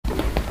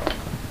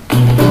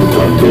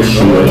Cuando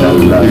suena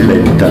la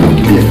lenta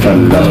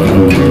empiezan las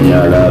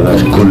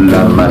puñaladas. Con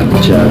la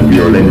marcha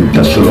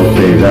violenta solo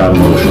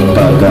pegamos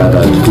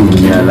patadas.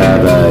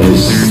 Puñalada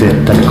es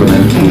esta, con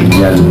el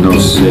puñal no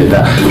se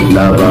da.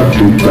 La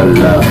batuta,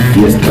 la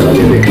fiesta, la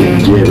de que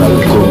lleva el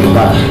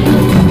compa.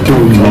 Tú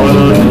no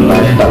me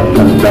vas a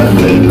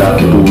cantarle la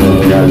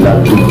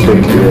puñalada. Tú te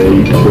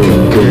creíste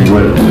que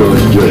muerto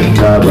yo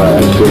estaba,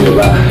 que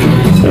va.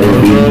 He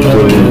visto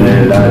en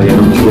el área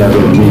anunciado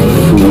mi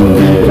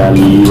funeral y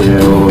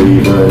he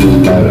oído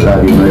en la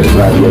radio, no es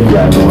radio,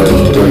 ya no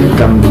estoy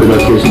tan, pero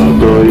aquí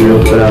estoy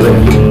otra vez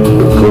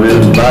con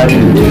el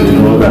baile de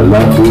moda.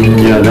 La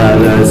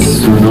puñalada es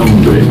su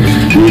nombre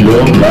y lo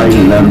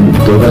bailan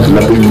todas.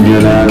 La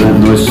puñalada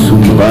no es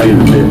un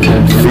baile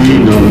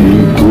fino ni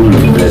cool,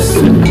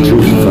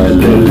 desenchufa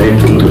el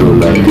electro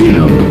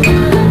latino.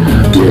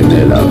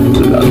 Tiene la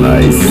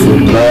flama y se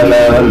va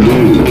la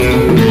luz.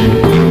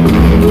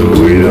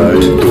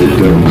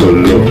 Cuidadito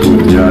con los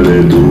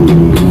puñales duros.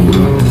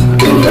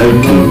 El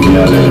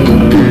puñal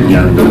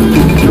empuñando el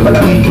puño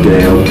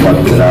blanqueo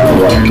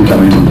cuadrado,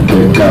 astutamente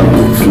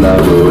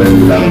camuflado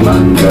en la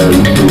manga. El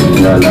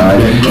puñal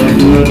hay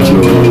mucho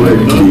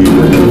estilo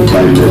en el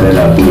baile de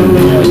la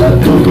puñala.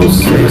 Todos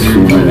se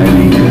sumen en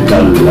un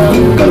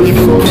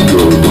calfondo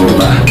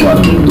goma.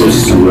 Cuando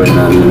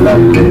suena la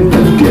letra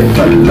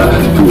empieza la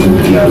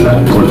puñala.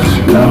 Con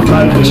la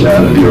marcha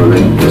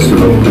violenta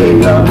solo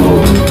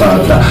pegamos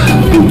pata.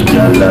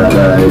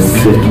 Puñalada es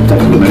esta,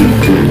 con el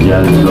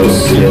puñal no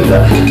se da.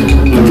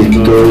 Aquí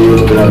estoy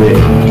otra vez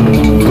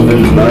con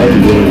el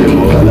baile de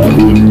moda. La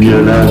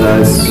puñalada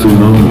es su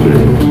nombre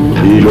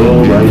y lo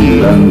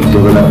bailan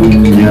toda. La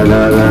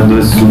puñalada no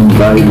es un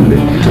baile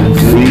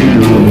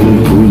fino,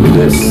 un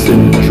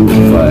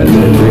desenchufa el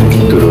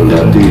electro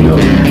latino.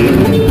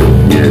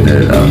 Viene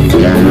la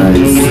flama y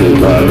se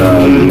va la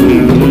luz.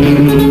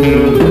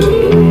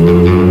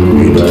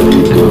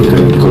 Cuidadito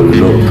con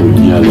los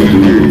puñales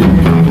duros.